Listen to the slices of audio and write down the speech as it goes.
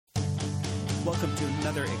Welcome to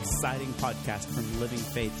another exciting podcast from Living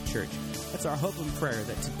Faith Church. It's our hope and prayer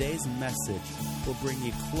that today's message will bring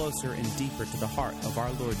you closer and deeper to the heart of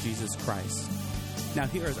our Lord Jesus Christ. Now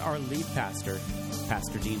here is our lead pastor,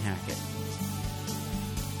 Pastor Dean Hackett.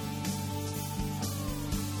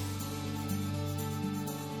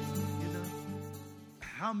 You know,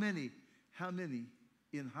 how many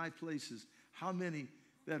in high places, how many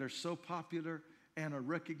that are so popular and are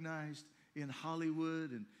recognized in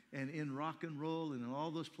Hollywood and in rock and roll and in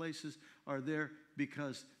all those places are there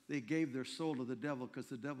because they gave their soul to the devil, because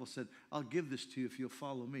the devil said, I'll give this to you if you'll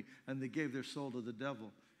follow me. And they gave their soul to the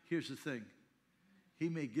devil. Here's the thing. He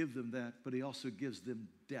may give them that, but he also gives them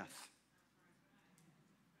death.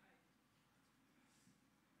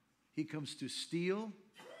 He comes to steal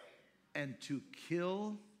and to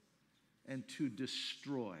kill and to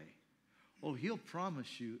destroy. Oh, he'll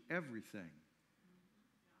promise you everything.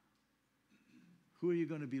 Who are you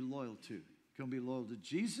going to be loyal to? You going to be loyal to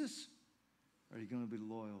Jesus, or are you going to be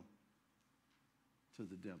loyal to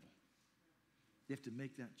the devil? You have to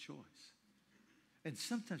make that choice. And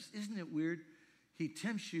sometimes, isn't it weird? He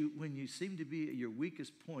tempts you when you seem to be at your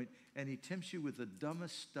weakest point, and he tempts you with the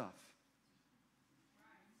dumbest stuff.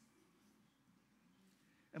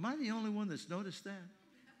 Am I the only one that's noticed that?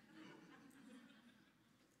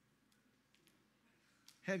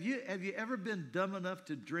 Have you ever been dumb enough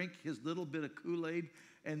to drink his little bit of Kool-Aid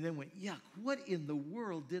and then went, yuck, what in the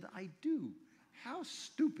world did I do? How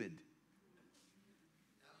stupid.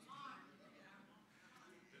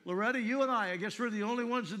 Loretta, you and I guess we're the only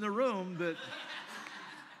ones in the room that...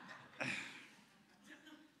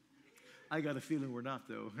 I got a feeling we're not,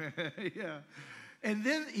 though. Yeah. And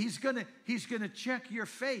then he's gonna check your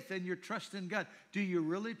faith and your trust in God. Do you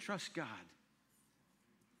really trust God?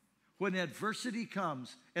 When adversity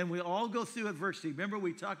comes, and we all go through adversity. Remember,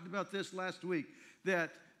 we talked about this last week, that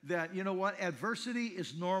you know what? Adversity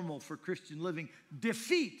is normal for Christian living.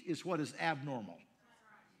 Defeat is what is abnormal.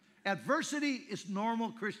 Adversity is normal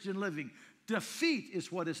Christian living. Defeat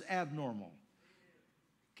is what is abnormal.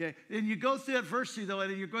 Okay? And you go through adversity, though,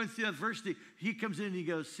 and you're going through adversity. He comes in and he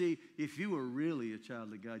goes, see, if you were really a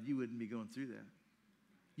child of God, you wouldn't be going through that.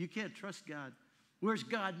 You can't trust God. Where's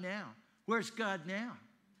God now? Where's God now?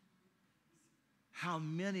 How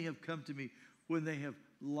many have come to me when they have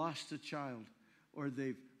lost a child or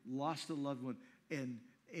they've lost a loved one and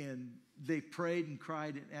they prayed and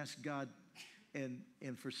cried and asked God, and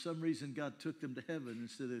for some reason God took them to heaven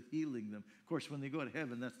instead of healing them. Of course, when they go to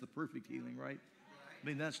heaven, that's the perfect healing, right? I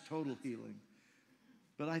mean, that's total healing.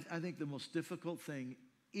 But I think the most difficult thing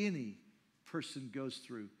any person goes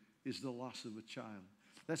through is the loss of a child.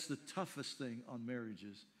 That's the toughest thing on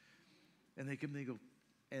marriages. And they come, they go,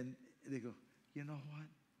 you know what?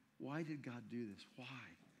 Why did God do this? Why?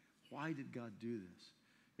 Why did God do this?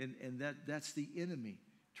 And that's the enemy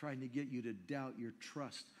trying to get you to doubt your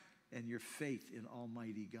trust and your faith in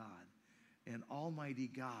Almighty God. And Almighty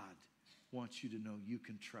God wants you to know you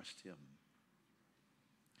can trust Him.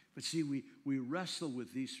 But see, we wrestle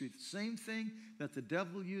with these three. The same thing that the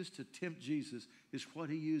devil used to tempt Jesus is what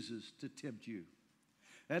he uses to tempt you.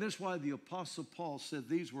 That is why the Apostle Paul said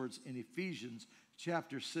these words in Ephesians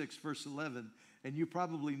chapter 6, verse 11, and you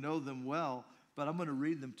probably know them well, but I'm going to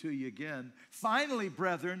read them to you again. Finally,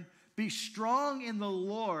 brethren, be strong in the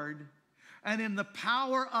Lord and in the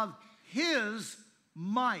power of His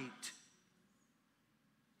might.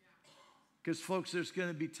 Because, folks, there's going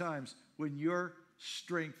to be times when your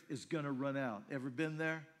strength is going to run out. Ever been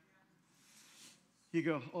there? You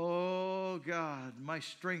go, oh, God, my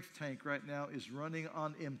strength tank right now is running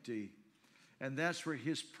on empty. And that's where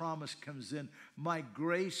His promise comes in. My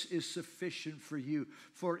grace is sufficient for you.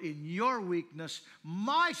 For in your weakness,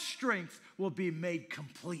 my strength will be made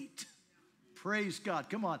complete. Praise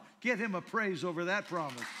God. Come on, give Him a praise over that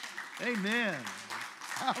promise. Amen.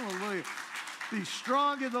 Hallelujah. Be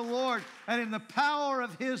strong in the Lord and in the power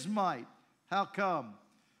of His might. How come?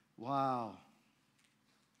 Wow.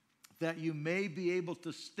 That you may be able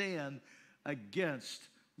to stand against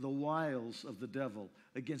the wiles of the devil,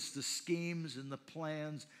 against the schemes and the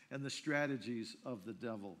plans and the strategies of the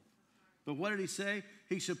devil. But what did he say?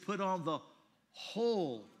 He should put on the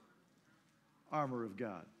whole armor of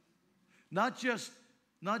God. Not just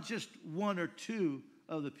one or two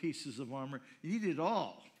of the pieces of armor. You need it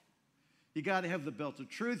all. You got to have the belt of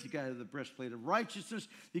truth. You got to have the breastplate of righteousness.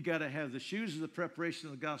 You got to have the shoes of the preparation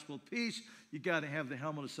of the gospel of peace. You got to have the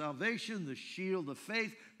helmet of salvation, the shield of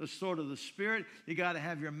faith, the sword of the Spirit. You got to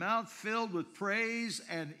have your mouth filled with praise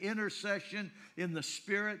and intercession in the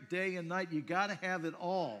Spirit day and night. You got to have it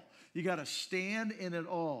all. You got to stand in it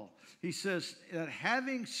all. He says that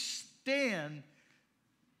having stand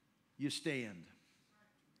you stand.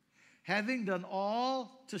 Having done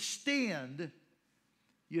all to stand,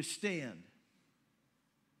 you stand.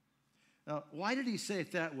 Now, why did he say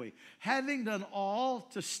it that way? Having done all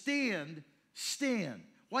to stand, stand.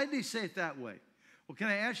 Why did he say it that way? Well, can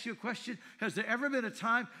I ask you a question? Has there ever been a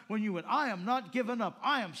time when you went, I am not giving up,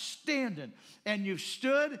 I am standing, and you've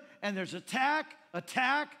stood, and there's attack,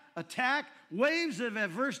 waves of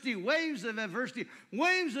adversity,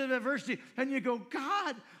 and you go,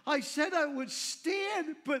 God, I said I would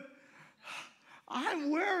stand, but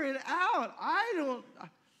I'm wearing out.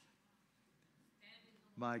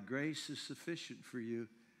 My grace is sufficient for you.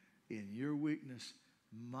 In your weakness,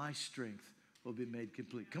 my strength will be made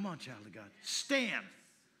complete. Come on, child of God. Stand.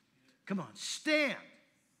 Come on, stand.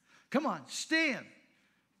 Come on, stand.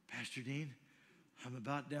 Pastor Dean, I'm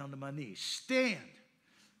about down to my knees. Stand.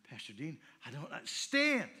 Pastor Dean,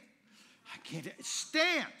 stand. I can't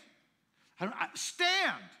stand.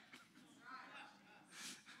 Stand.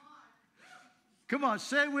 Come on,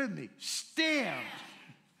 say it with me. Stand.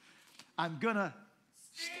 I'm gonna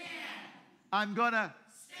stand. I'm gonna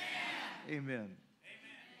stand. Amen.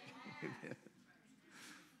 Amen.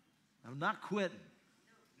 I'm not quitting.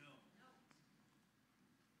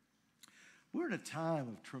 We're in a time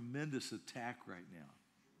of tremendous attack right now.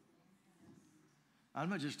 I'm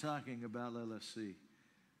not just talking about LFC.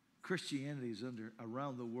 Christianity is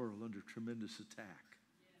around the world under tremendous attack.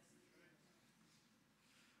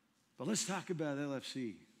 But let's talk about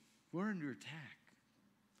LFC. We're under attack.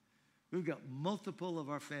 We've got multiple of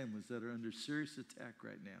our families that are under serious attack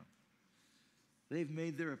right now. They've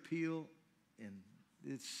made their appeal, and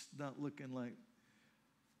it's not looking like.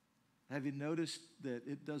 Have you noticed that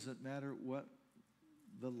it doesn't matter what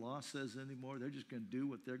the law says anymore? They're just going to do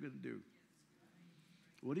what they're going to do.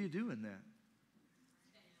 What do you do in that?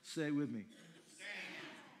 Say it with me. Stand.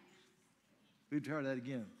 We'd try that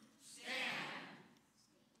again. Stand.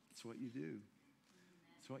 That's what you do.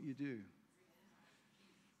 That's what you do.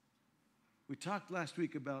 We talked last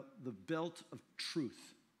week about the belt of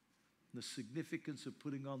truth, the significance of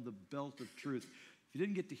putting on the belt of truth. If you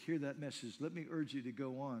didn't get to hear that message, let me urge you to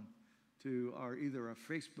go on to either our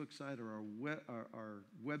Facebook site or our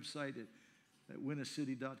website at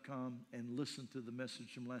winnacity.com and listen to the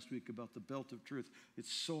message from last week about the belt of truth.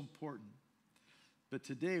 It's so important. But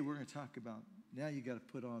today we're going to talk about, now you got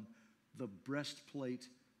to put on the breastplate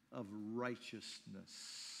of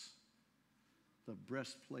righteousness. The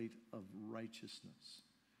breastplate of righteousness.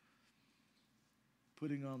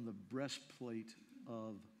 Putting on the breastplate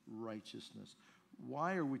of righteousness.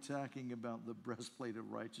 Why are we talking about the breastplate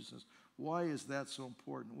of righteousness? Why is that so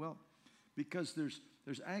important? Well, because there's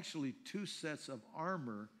actually two sets of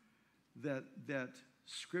armor that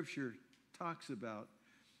Scripture talks about,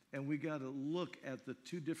 and we got to look at the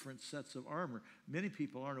two different sets of armor. Many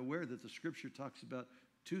people aren't aware that the Scripture talks about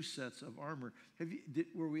two sets of armor.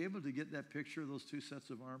 Were we able to get that picture of those two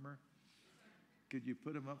sets of armor? Could you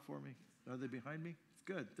put them up for me? Are they behind me?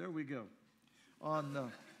 Good. There we go.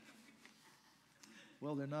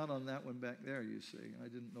 Well, they're not on that one back there, you see. I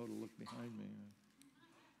didn't know to look behind me.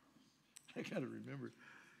 I got to remember.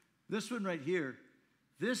 This one right here,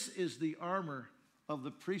 this is the armor of the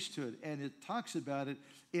priesthood. And it talks about it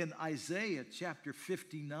in Isaiah chapter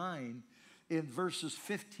 59 in verses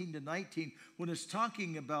 15 to 19 when it's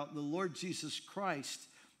talking about the Lord Jesus Christ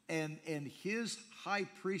and his high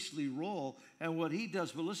priestly role and what he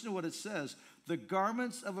does. But listen to what it says. The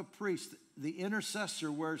garments of a priest, the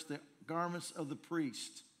intercessor wears the garments of the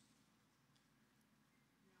priest.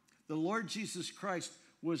 The Lord Jesus Christ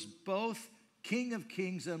was both King of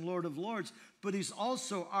Kings and Lord of Lords, but he's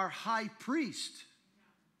also our high priest.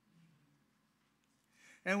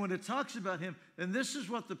 And when it talks about him, and this is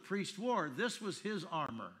what the priest wore, this was his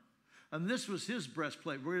armor, and this was his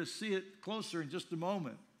breastplate. We're going to see it closer in just a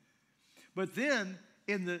moment. But then,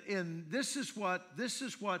 this is what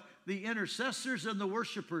the intercessors and the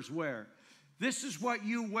worshipers wear. This is what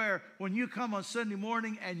you wear when you come on Sunday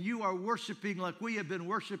morning and you are worshiping like we have been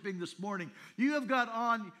worshiping this morning. You have got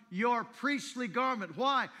on your priestly garment.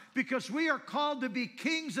 Why? Because we are called to be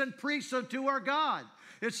kings and priests unto our God.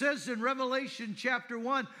 It says in Revelation chapter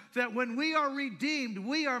 1 that when we are redeemed,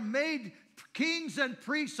 we are made kings and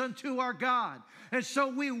priests unto our God. And so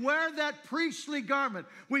we wear that priestly garment.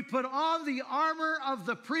 We put on the armor of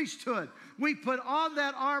the priesthood. We put on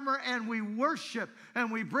that armor and we worship,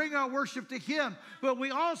 and we bring our worship to Him. But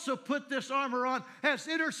we also put this armor on as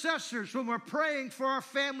intercessors when we're praying for our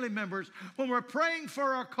family members, when we're praying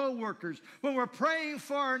for our coworkers, when we're praying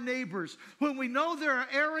for our neighbors, when we know there are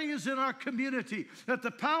areas in our community that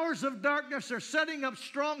the powers of darkness are setting up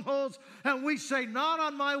strongholds, and we say, not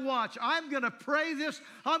on my watch. I'm going to pray this.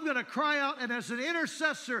 I'm going to cry out. And as an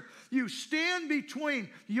intercessor, you stand between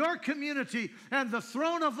your community and the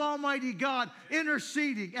throne of Almighty God,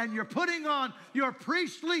 interceding, and you're putting on your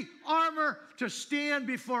priestly armor to stand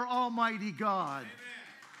before Almighty God. Amen.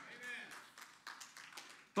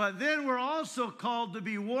 But then we're also called to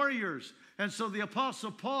be warriors. And so the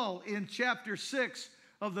Apostle Paul in chapter 6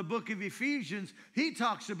 of the book of Ephesians, he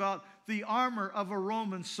talks about the armor of a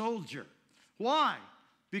Roman soldier. Why?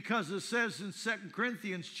 Because it says in 2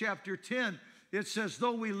 Corinthians chapter 10, it says,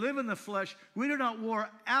 though we live in the flesh, we do not war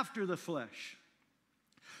after the flesh.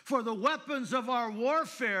 For the weapons of our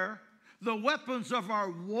warfare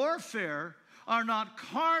are not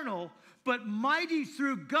carnal, but mighty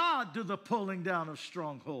through God to the pulling down of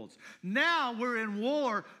strongholds. Now we're in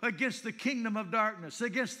war against the kingdom of darkness,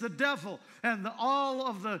 against the devil and all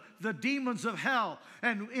of the demons of hell.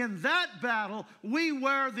 And in that battle, we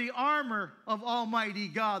wear the armor of Almighty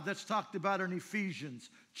God that's talked about in Ephesians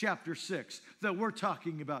chapter 6 that we're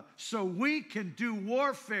talking about. So we can do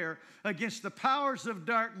warfare against the powers of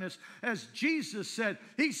darkness. As Jesus said,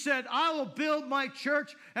 He said, I will build my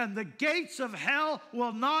church and the gates of hell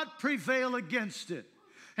will not prevail against it.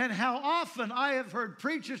 And how often I have heard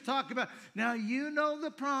preachers talk about, now you know the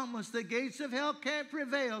promise, the gates of hell can't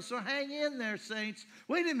prevail, so hang in there, saints.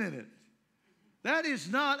 Wait a minute. That is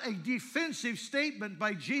not a defensive statement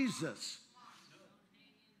by Jesus.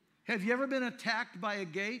 Have you ever been attacked by a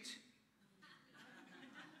gate?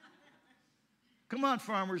 Come on,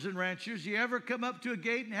 farmers and ranchers. You ever come up to a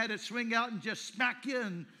gate and had it swing out and just smack you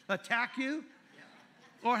and attack you?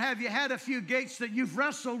 Or have you had a few gates that you've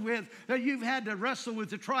wrestled with, that you've had to wrestle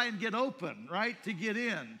with to try and get open, right, to get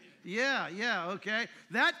in? Yeah, okay.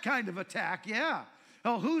 That kind of attack, yeah.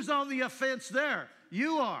 Oh, who's on the offense there?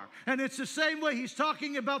 You are. And it's the same way He's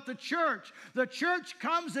talking about the church. The church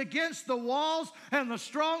comes against the walls and the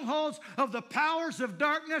strongholds of the powers of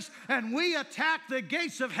darkness, and we attack the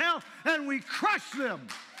gates of hell and we crush them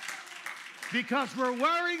because we're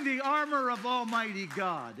wearing the armor of Almighty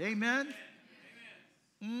God. Amen?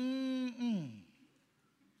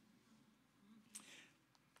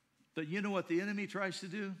 But you know what the enemy tries to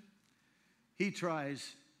do? He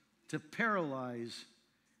tries to paralyze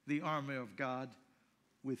the armor of God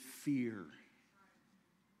with fear.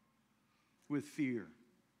 With fear.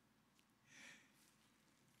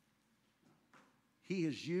 He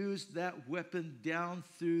has used that weapon down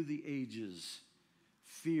through the ages.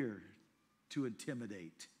 Fear to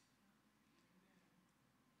intimidate.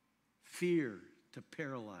 Fear to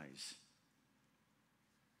paralyze.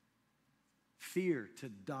 Fear to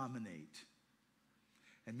dominate.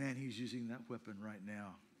 And man, he's using that weapon right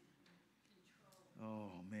now.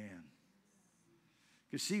 Oh, man.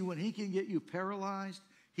 You see, when he can get you paralyzed,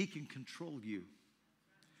 he can control you.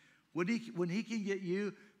 When he can get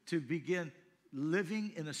you to begin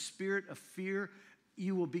living in a spirit of fear,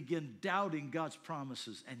 you will begin doubting God's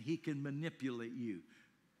promises, and he can manipulate you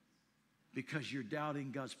because you're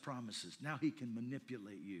doubting God's promises. Now he can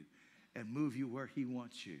manipulate you and move you where he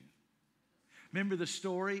wants you. Remember the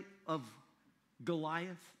story of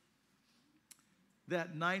Goliath?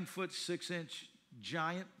 That 9'6"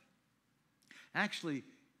 giant? Actually,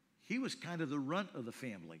 he was kind of the runt of the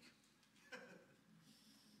family.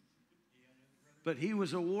 But he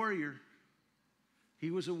was a warrior.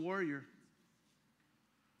 He was a warrior.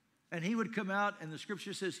 And he would come out, and the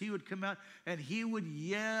scripture says he would come out, and he would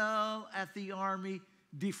yell at the army,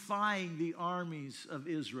 defying the armies of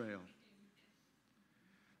Israel.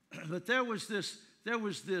 But there was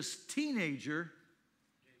this teenager,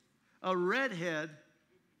 a redhead,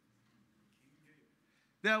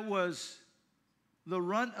 that was the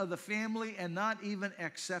runt of the family and not even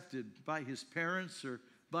accepted by his parents or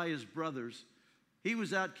by his brothers. He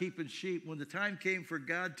was out keeping sheep. When the time came for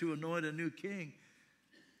God to anoint a new king,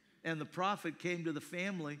 and the prophet came to the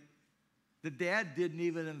family, the dad didn't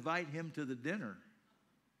even invite him to the dinner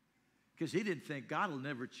because he didn't think God will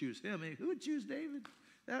never choose him. I mean, who would choose David?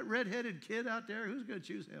 That redheaded kid out there, who's going to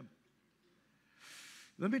choose him?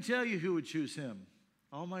 Let me tell you who would choose him.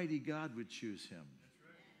 Almighty God would choose him.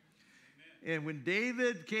 And when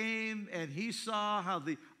David came and he saw how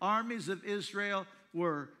the armies of Israel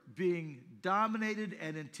were being dominated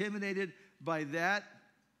and intimidated by that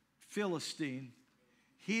Philistine,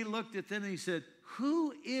 he looked at them and he said,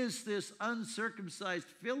 who is this uncircumcised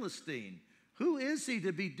Philistine? Who is he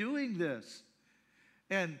to be doing this?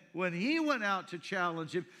 And when he went out to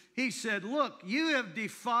challenge him, he said, look, you have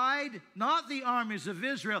defied not the armies of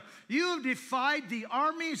Israel, you have defied the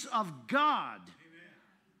armies of God.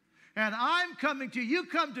 Amen. And I'm coming to you. You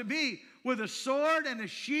come to me with a sword and a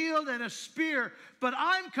shield and a spear, but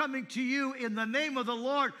I'm coming to you in the name of the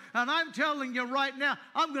Lord, and I'm telling you right now,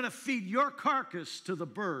 I'm going to feed your carcass to the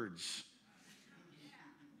birds.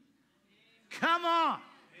 Come on.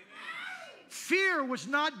 Fear was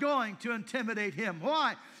not going to intimidate him.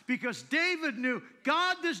 Why? Because David knew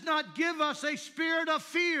God does not give us a spirit of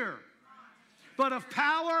fear, but of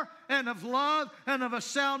power and of love and of a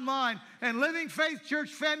sound mind. And Living Faith Church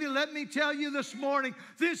family, let me tell you this morning,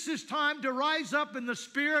 this is time to rise up in the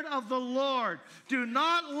Spirit of the Lord. Do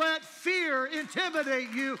not let fear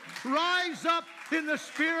intimidate you. Rise up in the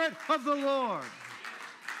Spirit of the Lord.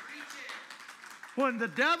 When the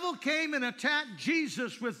devil came and attacked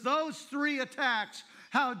Jesus with those 3 attacks,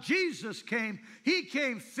 how Jesus came, he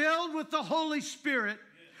came filled with the Holy Spirit,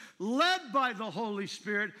 led by the Holy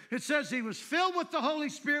Spirit. It says he was filled with the Holy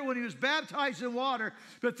Spirit when he was baptized in water,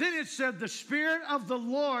 but then it said the Spirit of the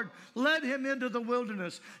Lord led him into the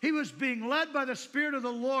wilderness. He was being led by the Spirit of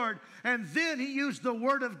the Lord, and then he used the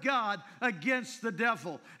Word of God against the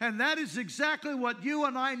devil. And that is exactly what you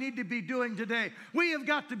and I need to be doing today. We have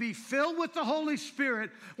got to be filled with the Holy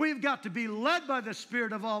Spirit. We've got to be led by the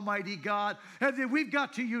Spirit of Almighty God, and then we've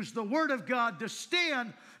got to use the Word of God to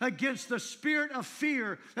stand against the spirit of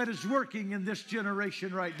fear that is working in this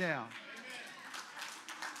generation right now.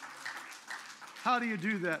 How do you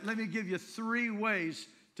do that? Let me give you 3 ways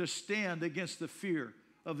to stand against the fear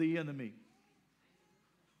of the enemy.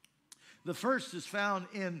 The first is found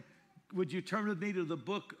in, would you turn with me to the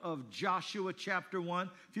book of Joshua chapter 1?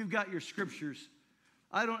 If you've got your scriptures,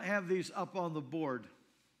 I don't have these up on the board.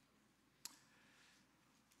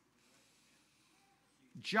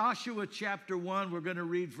 Joshua chapter 1, we're going to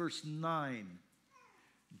read verse 9.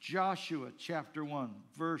 Joshua chapter 1,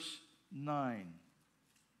 verse 9.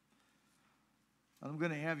 I'm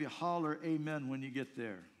going to have you holler amen when you get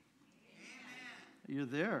there. Amen. You're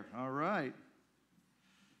there. All right.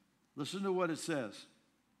 Listen to what it says.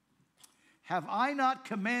 Have I not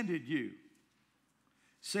commanded you?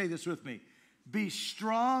 Say this with me. Be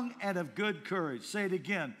strong and of good courage. Say it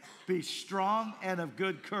again. Be strong and of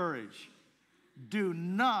good courage. Do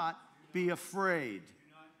not be afraid,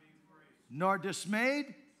 nor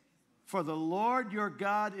dismayed, for the Lord your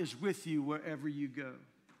God is with you wherever you go.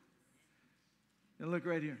 And look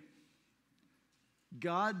right here.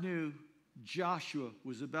 God knew Joshua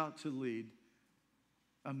was about to lead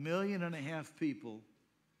 1.5 million people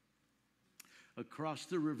across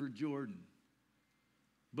the River Jordan.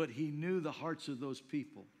 But he knew the hearts of those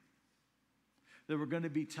people. There were going to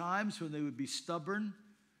be times when they would be stubborn.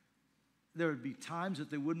 There would be times that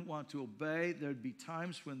they wouldn't want to obey. There would be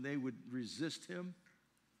times when they would resist him.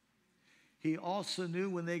 He also knew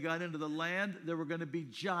when they got into the land, there were going to be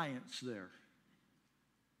giants there.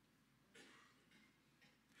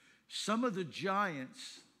 Some of the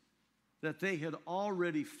giants that they had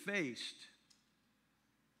already faced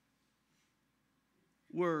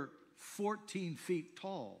were 14 feet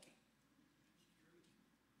tall.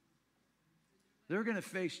 They're going to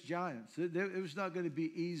face giants. It was not going to be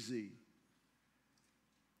easy.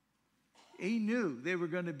 He knew they were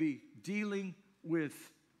going to be dealing with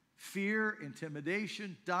fear,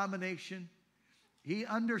 intimidation, domination. He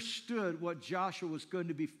understood what Joshua was going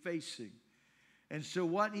to be facing. And so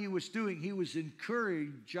what he was doing, he was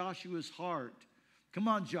encouraging Joshua's heart. Come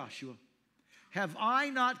on, Joshua. Have I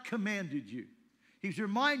not commanded you? He's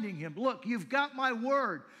reminding him, look, you've got my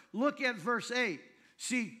word. Look at verse 8.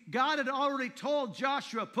 See, God had already told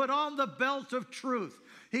Joshua, put on the belt of truth.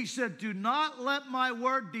 He said, do not let my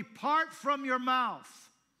word depart from your mouth.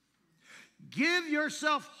 Give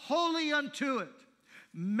yourself wholly unto it.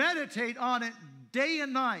 Meditate on it day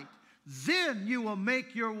and night. Then you will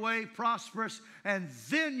make your way prosperous, and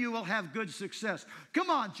then you will have good success. Come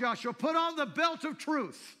on, Joshua, put on the belt of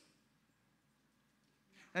truth.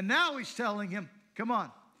 And now he's telling him, come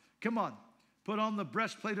on, put on the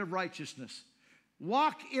breastplate of righteousness.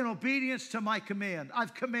 Walk in obedience to my command.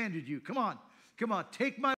 I've commanded you. Come on,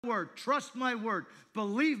 take my word, trust my word,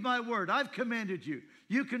 believe my word. I've commanded you.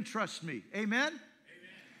 You can trust me. Amen? Amen.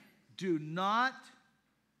 Do not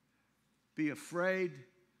be afraid.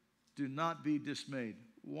 Do not be dismayed.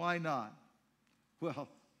 Why not? Well,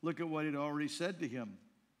 look at what he'd already said to him.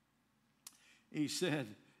 He said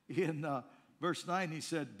in verse 9, he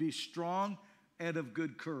said, be strong and of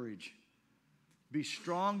good courage. Be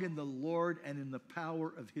strong in the Lord and in the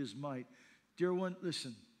power of his might. Dear one,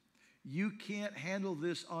 listen. You can't handle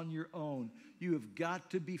this on your own. You have got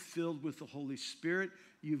to be filled with the Holy Spirit.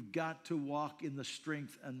 You've got to walk in the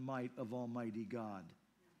strength and might of Almighty God.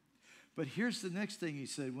 But here's the next thing he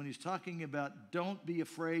said when he's talking about don't be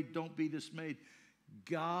afraid, don't be dismayed.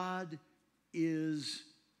 God is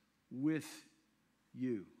with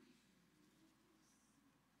you.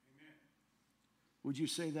 Amen. Would you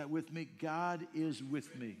say that with me? God is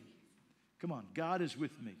with me. Come on, God is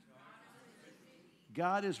with me.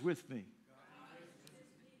 God is with me.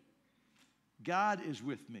 God is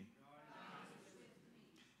with me.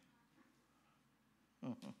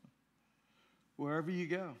 Wherever you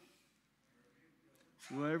go,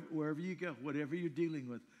 wherever you go, whatever you're dealing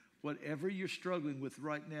with, whatever you're struggling with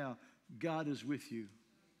right now, God is with you.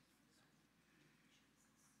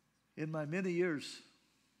 In my many years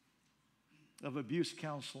of abuse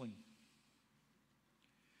counseling,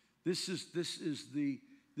 this is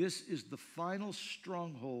the final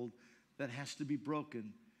stronghold that has to be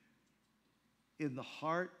broken in the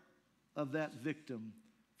heart of that victim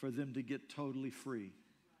for them to get totally free.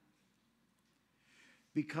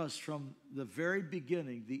 Because from the very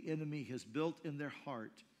beginning, the enemy has built in their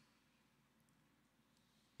heart,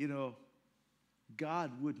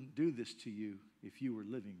 God wouldn't do this to you if you were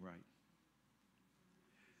living right.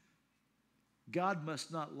 God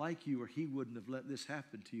must not like you or he wouldn't have let this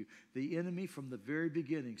happen to you. The enemy from the very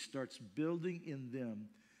beginning starts building in them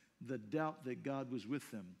the doubt that God was with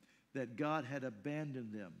them, that God had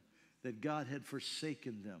abandoned them, that God had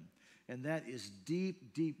forsaken them. And that is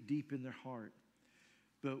deep, deep, deep in their heart.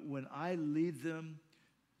 But when I lead them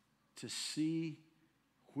to see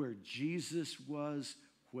where Jesus was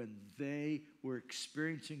when they were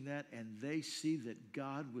experiencing that and they see that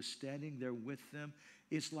God was standing there with them,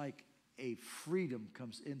 it's like a freedom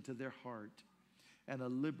comes into their heart and a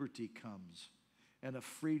liberty comes and a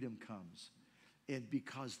freedom comes. And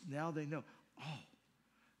because now they know, oh,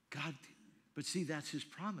 God, but see, that's his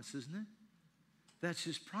promise, isn't it? That's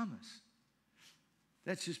his promise.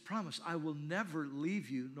 That's his promise. I will never leave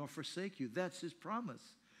you nor forsake you. That's his promise.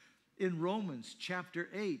 In Romans chapter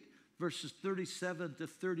 8, verses 37 to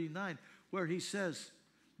 39, where he says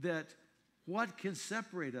that what can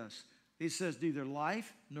separate us? He says neither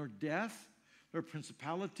life nor death, nor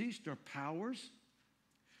principalities, nor powers,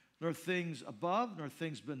 nor things above, nor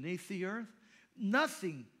things beneath the earth.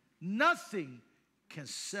 Nothing can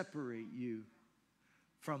separate you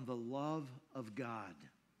from the love of God.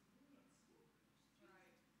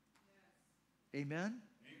 Amen? Amen?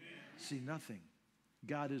 See, nothing.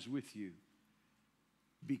 God is with you.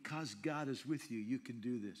 Because God is with you, you can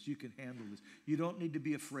do this. You can handle this. You don't need to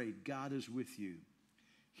be afraid. God is with you.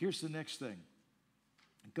 Here's the next thing.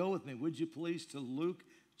 Go with me, would you please, to Luke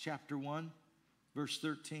chapter 1, verse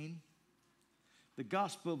 13. The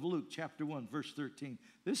Gospel of Luke chapter 1, verse 13.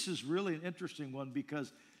 This is really an interesting one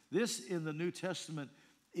because this in the New Testament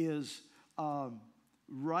is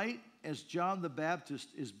right as John the Baptist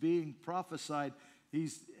is being prophesied.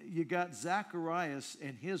 You got Zacharias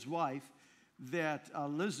and his wife, that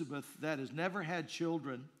Elizabeth, that has never had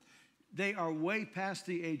children. They are way past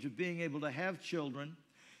the age of being able to have children.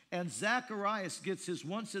 And Zacharias gets his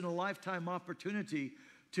once-in-a-lifetime opportunity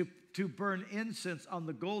to burn incense on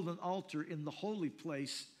the golden altar in the holy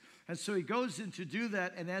place. And so he goes in to do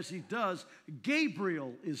that, and as he does,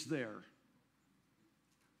 Gabriel is there.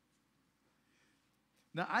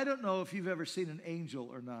 Now, I don't know if you've ever seen an angel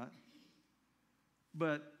or not,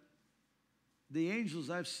 but the angels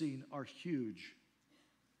I've seen are huge.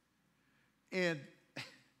 And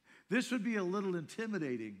this would be a little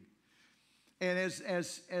intimidating. And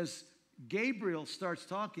as Gabriel starts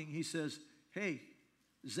talking, he says, hey,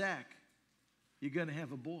 Zach, you're going to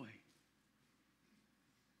have a boy.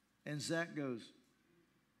 And Zach goes,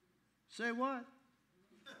 say what?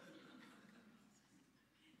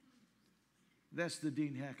 That's the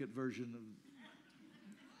Dean Hackett version of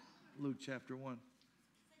Luke chapter 1,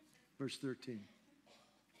 verse 13.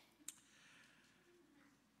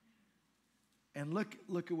 And look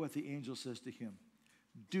at what the angel says to him.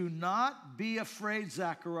 Do not be afraid,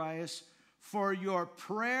 Zacharias, for your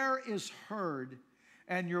prayer is heard,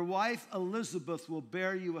 and your wife Elizabeth will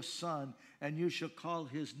bear you a son, and you shall call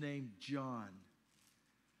his name John.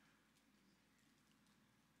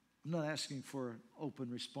 I'm not asking for an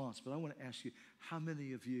open response, but I want to ask you, how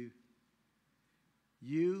many of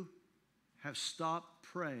you have stopped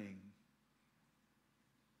praying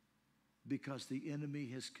because the enemy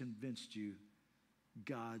has convinced you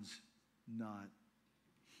God's not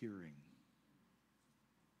hearing?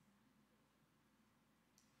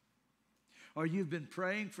 Or you've been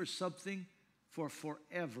praying for something for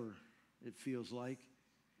forever, it feels like,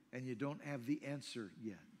 and you don't have the answer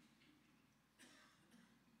yet.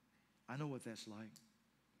 I know what that's like.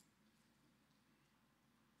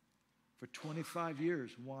 For 25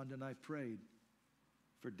 years, Wanda and I prayed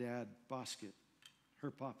for Dad Bosket,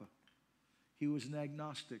 her papa. He was an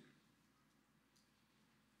agnostic.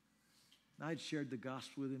 I'd shared the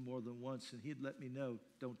gospel with him more than once, and he'd let me know,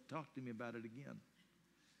 don't talk to me about it again.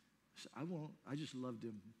 I said, I won't. I just loved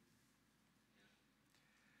him.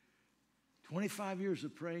 25 years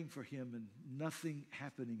of praying for him and nothing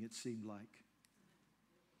happening, it seemed like.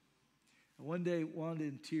 And one day, Wanda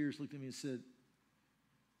in tears looked at me and said,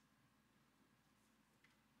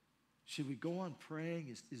 should we go on praying?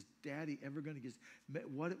 Is Daddy ever going to get...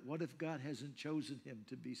 What if God hasn't chosen him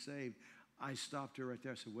to be saved? I stopped her right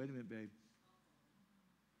there. I said, wait a minute, babe.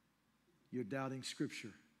 You're doubting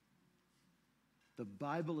Scripture. The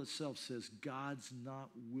Bible itself says God's not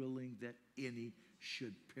willing that any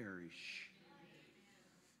should perish.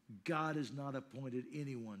 God has not appointed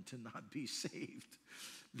anyone to not be saved.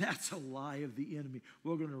 That's a lie of the enemy.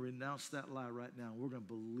 We're going to renounce that lie right now. We're going to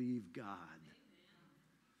believe God.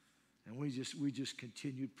 And we just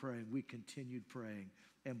continued praying. We continued praying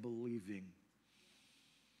and believing.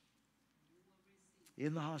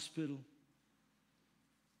 In the hospital,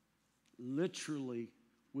 literally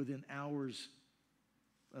within hours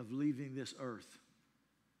of leaving this earth,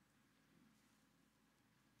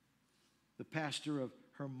 the pastor of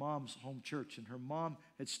her mom's home church, and her mom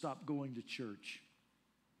had stopped going to church.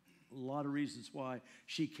 A lot of reasons why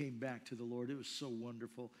she came back to the Lord. It was so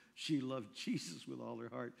wonderful. She loved Jesus with all her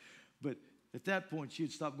heart. But at that point, she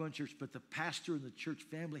had stopped going to church, but the pastor and the church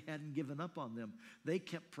family hadn't given up on them. They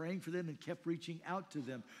kept praying for them and kept reaching out to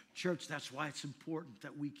them. Church, that's why it's important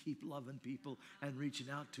that we keep loving people and reaching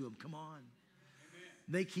out to them. Come on.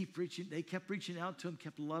 Amen. They kept reaching out to them,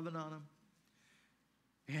 kept loving on them.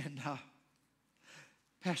 And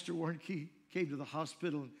Pastor Warnke came to the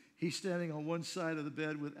hospital, and he's standing on one side of the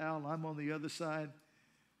bed with Al, and I'm on the other side.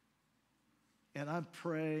 And I'm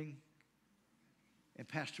praying. And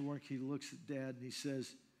Pastor Warnke looks at Dad and he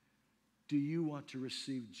says, do you want to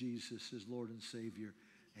receive Jesus as Lord and Savior?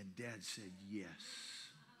 And Dad said, yes.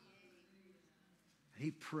 And he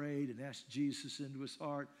prayed and asked Jesus into his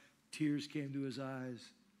heart. Tears came to his eyes.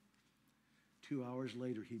 2 hours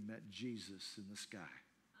later, he met Jesus in the sky.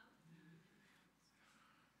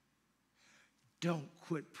 Don't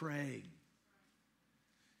quit praying.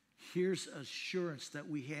 Here's assurance that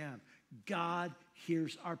we have. God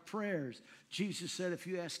hears our prayers. Jesus said, if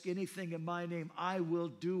you ask anything in my name, I will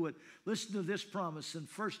do it. Listen to this promise in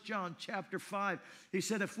 1 John chapter 5. He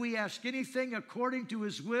said, if we ask anything according to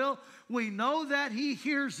his will, we know that he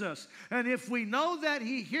hears us. And if we know that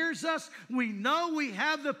he hears us, we know we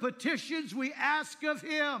have the petitions we ask of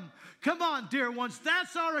him. Come on, dear ones.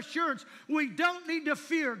 That's our assurance. We don't need to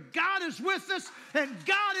fear. God is with us, and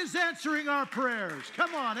God is answering our prayers.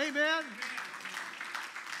 Come on, amen.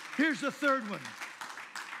 Here's the third one.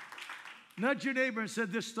 Nudge your neighbor and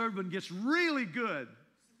said, this third one gets really good.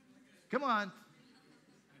 Come on.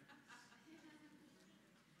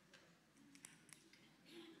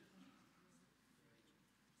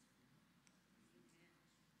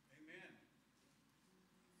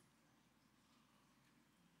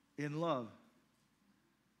 Amen. In love,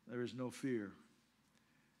 there is no fear,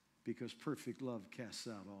 because perfect love casts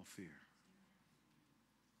out all fear.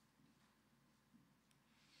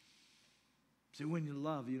 See, when you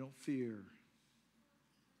love, you don't fear.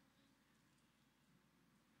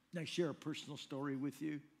 Can I share a personal story with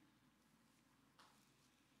you?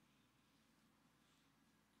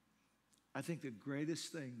 I think the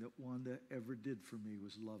greatest thing that Wanda ever did for me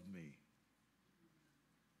was love me.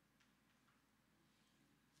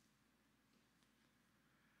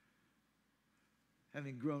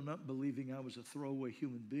 Having grown up believing I was a throwaway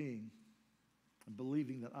human being and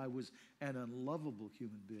believing that I was an unlovable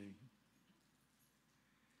human being,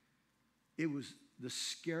 it was the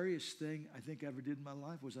scariest thing I think I ever did in my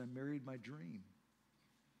life was I married my dream.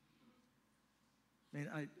 I mean,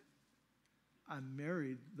 I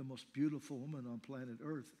married the most beautiful woman on planet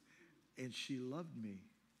Earth, and she loved me.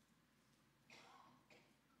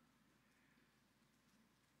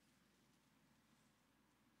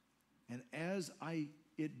 And as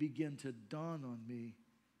it began to dawn on me,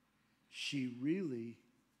 she really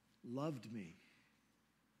loved me.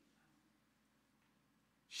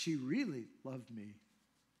 She really loved me.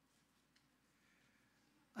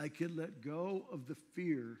 I could let go of the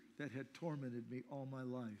fear that had tormented me all my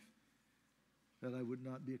life, that I would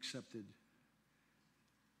not be accepted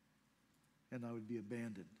and I would be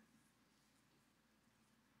abandoned.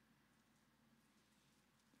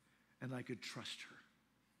 and I could trust her.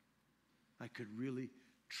 I could really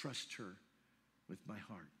trust her with my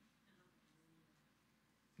heart.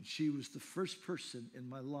 And she was the first person in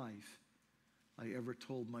my life I ever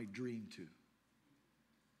told my dream to.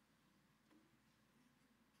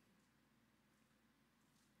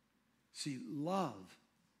 See, love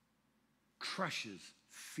crushes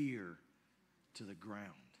fear to the ground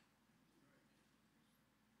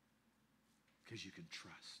because you can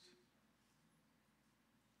trust.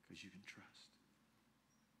 Because you can trust.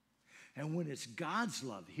 And when it's God's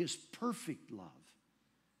love, His perfect love.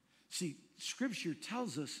 See, Scripture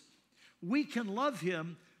tells us we can love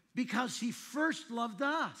Him because He first loved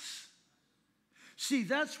us. See,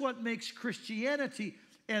 that's what makes Christianity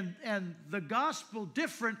and the gospel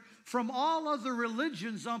different from all other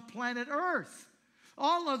religions on planet Earth.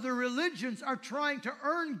 All other religions are trying to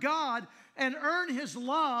earn God and earn His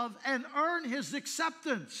love and earn His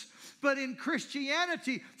acceptance. But in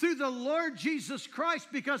Christianity, through the Lord Jesus Christ,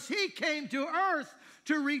 because He came to earth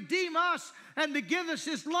to redeem us and to give us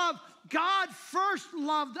His love, God first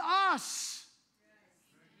loved us.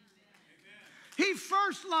 He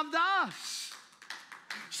first loved us.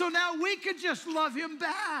 So now we can just love Him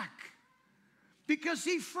back because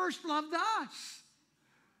He first loved us.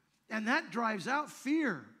 And that drives out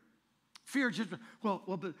fear. Fear just,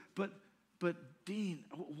 but Dean,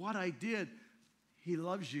 what I did, He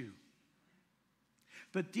loves you.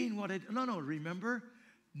 But Dean, what I did, no, remember,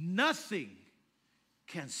 nothing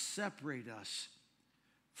can separate us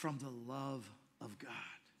from the love of God.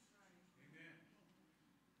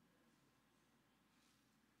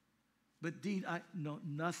 But Dean,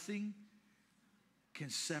 nothing can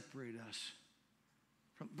separate us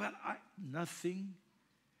from, nothing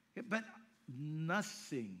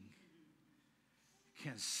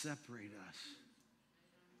can separate us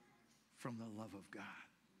from the love of God.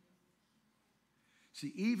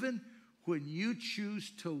 See, even when you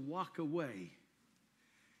choose to walk away,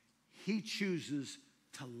 He chooses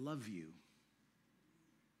to love you.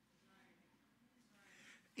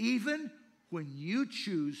 Even when you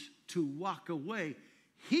choose to walk away,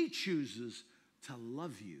 He chooses to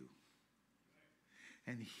love you.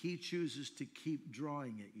 And He chooses to keep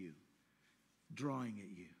drawing at you,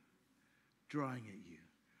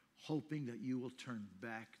 hoping that you will turn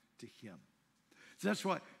back to Him. So that's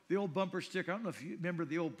why the old bumper sticker, I don't know if you remember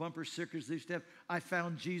the old bumper stickers they used to have, I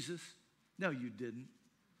found Jesus. No, you didn't.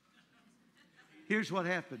 Here's what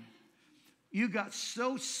happened. You got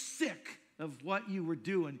so sick of what you were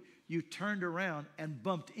doing, you turned around and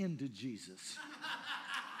bumped into Jesus.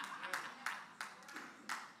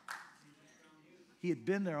 He had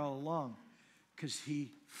been there all along because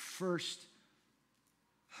He first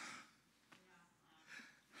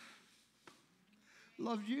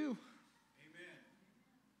loved you.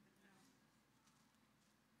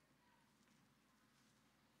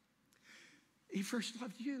 He first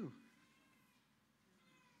loved you.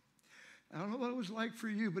 I don't know what it was like for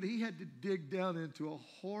you, but He had to dig down into a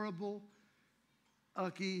horrible,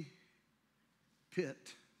 ucky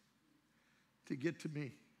pit to get to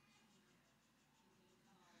me.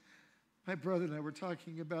 My brother and I were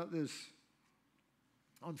talking about this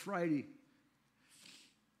on Friday.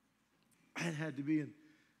 I had to be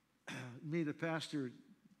meet a pastor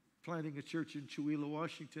planting a church in Chewelah,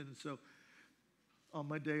 Washington, and so on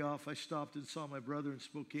my day off, I stopped and saw my brother in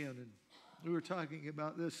Spokane, and we were talking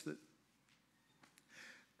about this, that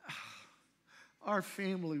our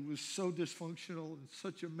family was so dysfunctional and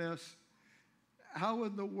such a mess. How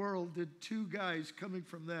in the world did two guys coming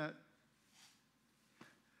from that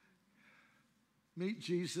meet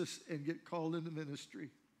Jesus and get called into ministry?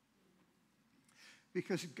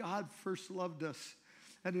 Because God first loved us,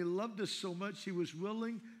 and He loved us so much, He was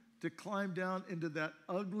willing to climb down into that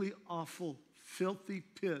ugly, awful, filthy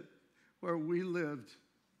pit where we lived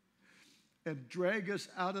and drag us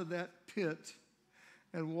out of that pit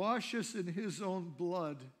and wash us in His own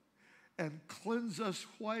blood and cleanse us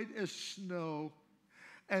white as snow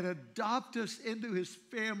and adopt us into His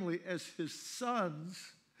family as His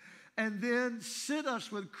sons, and then sit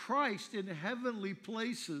us with Christ in heavenly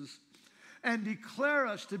places and declare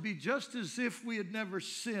us to be just as if we had never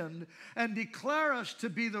sinned, and declare us to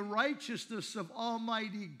be the righteousness of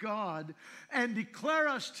Almighty God, and declare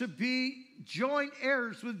us to be joint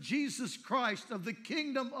heirs with Jesus Christ of the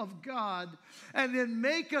kingdom of God, and then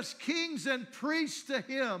make us kings and priests to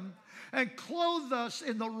Him, and clothe us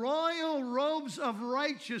in the royal robes of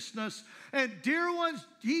righteousness. And dear ones,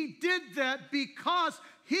 He did that because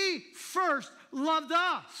He first loved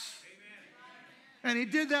us. And He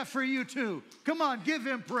did that for you too. Come on, give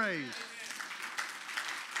Him praise.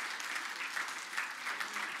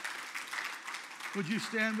 Would you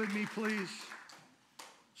stand with me, please?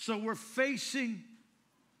 So we're facing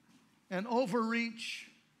an overreach.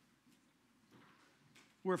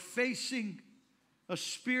 We're facing a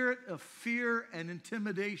spirit of fear and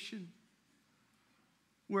intimidation.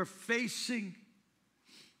 We're facing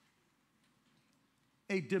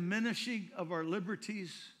a diminishing of our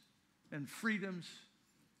liberties and freedoms.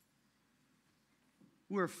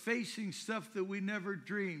 We're facing stuff that we never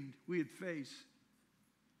dreamed we'd face.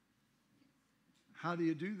 How do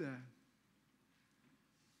you do that?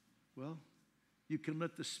 Well, you can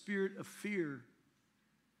let the spirit of fear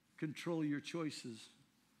control your choices.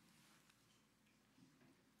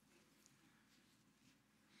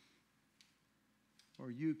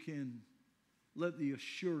 Or you can let the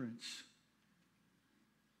assurance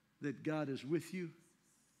that God is with you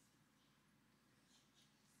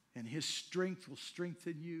and His strength will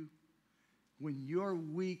strengthen you. When you're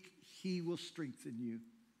weak, He will strengthen you.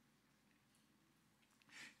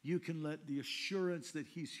 You can let the assurance that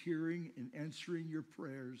He's hearing and answering your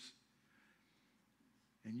prayers,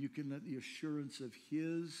 and you can let the assurance of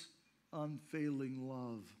His unfailing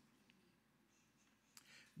love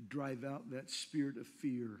drive out that spirit of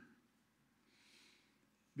fear.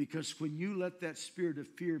 Because when you let that spirit of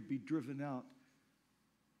fear be driven out,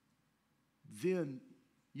 then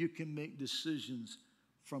you can make decisions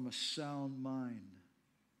from a sound mind.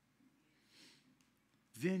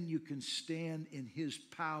 Then you can stand in His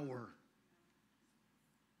power.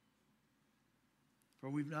 For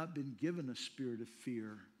we've not been given a spirit of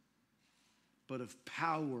fear, but of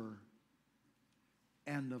power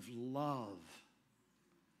and of love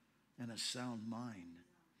and a sound mind.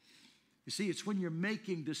 You see, it's when you're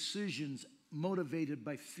making decisions motivated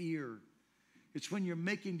by fear. It's when you're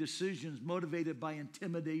making decisions motivated by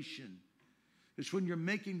intimidation. It's when you're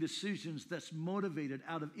making decisions that's motivated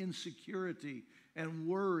out of insecurity and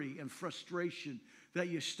worry and frustration that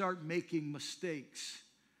you start making mistakes.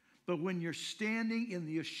 But when you're standing in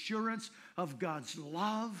the assurance of God's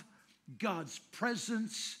love, God's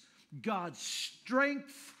presence, God's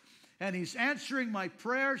strength, and He's answering my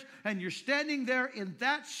prayers, and you're standing there in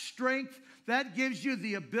that strength, that gives you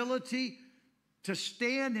the ability to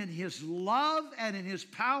stand in His love and in His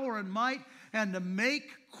power and might, and to make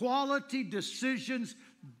quality decisions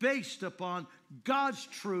based upon God's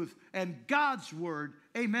truth and God's word.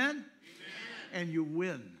 Amen? Amen. And you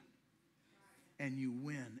win. And you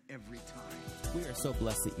win every time. We are so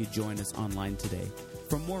blessed that you joined us online today.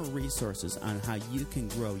 For more resources on how you can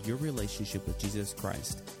grow your relationship with Jesus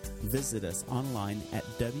Christ, visit us online at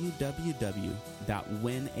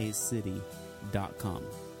www.winacity.com.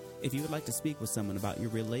 If you would like to speak with someone about your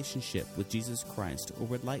relationship with Jesus Christ or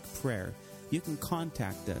would like prayer, you can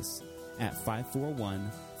contact us at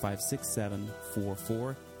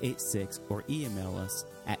 541-567-4486 or email us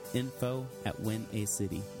at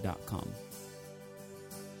info@winacity.com.